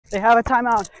They have a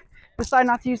timeout. Decide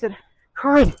not to use it.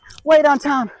 Curry, way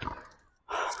downtown.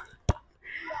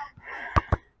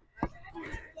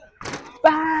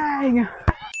 Bang!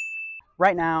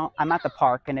 Right now, I'm at the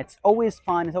park, and it's always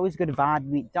fun. It's always good vibe.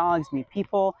 You meet dogs, meet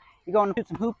people. You go and shoot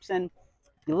some hoops, and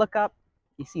you look up,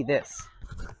 you see this.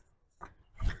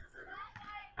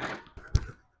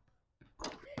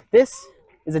 This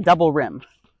is a double rim,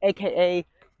 aka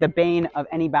the bane of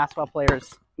any basketball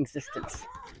player's existence.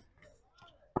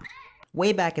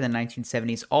 Way back in the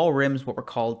 1970s, all rims were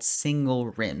called single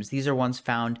rims. These are ones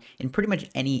found in pretty much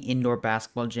any indoor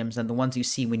basketball gyms and the ones you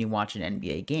see when you watch an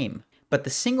NBA game. But the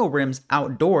single rims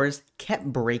outdoors kept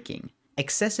breaking.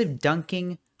 Excessive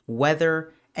dunking,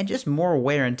 weather, and just more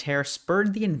wear and tear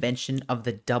spurred the invention of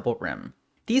the double rim.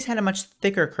 These had a much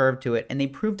thicker curve to it, and they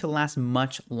proved to last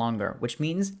much longer, which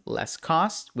means less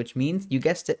cost, which means, you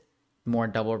guessed it, more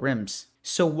double rims.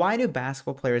 So why do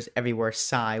basketball players everywhere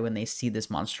sigh when they see this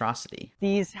monstrosity?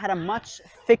 These had a much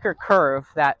thicker curve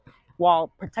that,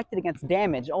 while protected against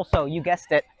damage, also, you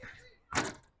guessed it,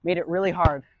 made it really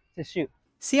hard to shoot.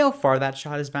 See how far that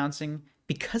shot is bouncing?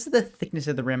 Because of the thickness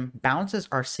of the rim, bounces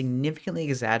are significantly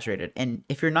exaggerated, and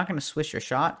if you're not going to swish your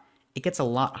shot, it gets a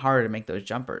lot harder to make those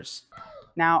jumpers.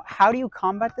 Now, how do you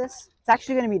combat this? It's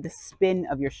actually going to be the spin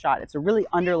of your shot. It's a really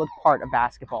underlooked part of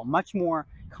basketball, much more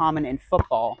common in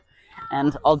football,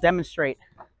 and I'll demonstrate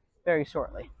very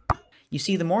shortly. You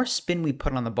see, the more spin we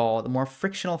put on the ball, the more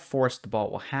frictional force the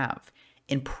ball will have.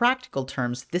 In practical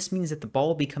terms, this means that the ball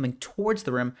will be coming towards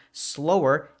the rim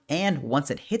slower, and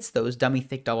once it hits those dummy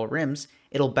thick double rims,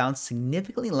 it'll bounce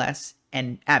significantly less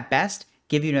and, at best,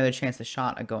 give you another chance to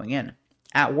shot at going in.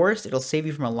 At worst, it'll save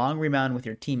you from a long rebound with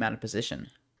your team out of position.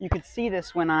 You can see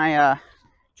this when I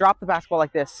drop the basketball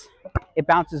like this. It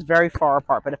bounces very far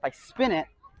apart, but if I spin it,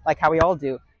 like how we all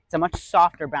do, it's a much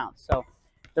softer bounce. So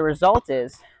the result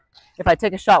is, if I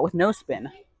take a shot with no spin,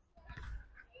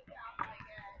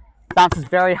 it bounces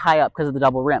very high up because of the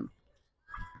double rim.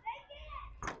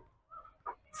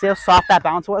 See how soft that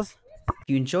bounce was? If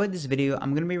you enjoyed this video,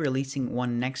 I'm going to be releasing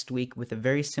one next week with a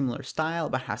very similar style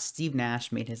about how Steve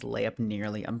Nash made his layup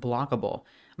nearly unblockable.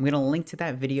 I'm going to link to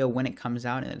that video when it comes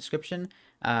out in the description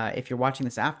if you're watching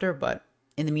this after, but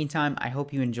in the meantime, I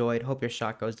hope you enjoyed, hope your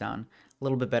shot goes down a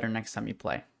little bit better next time you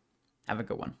play. Have a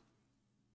good one.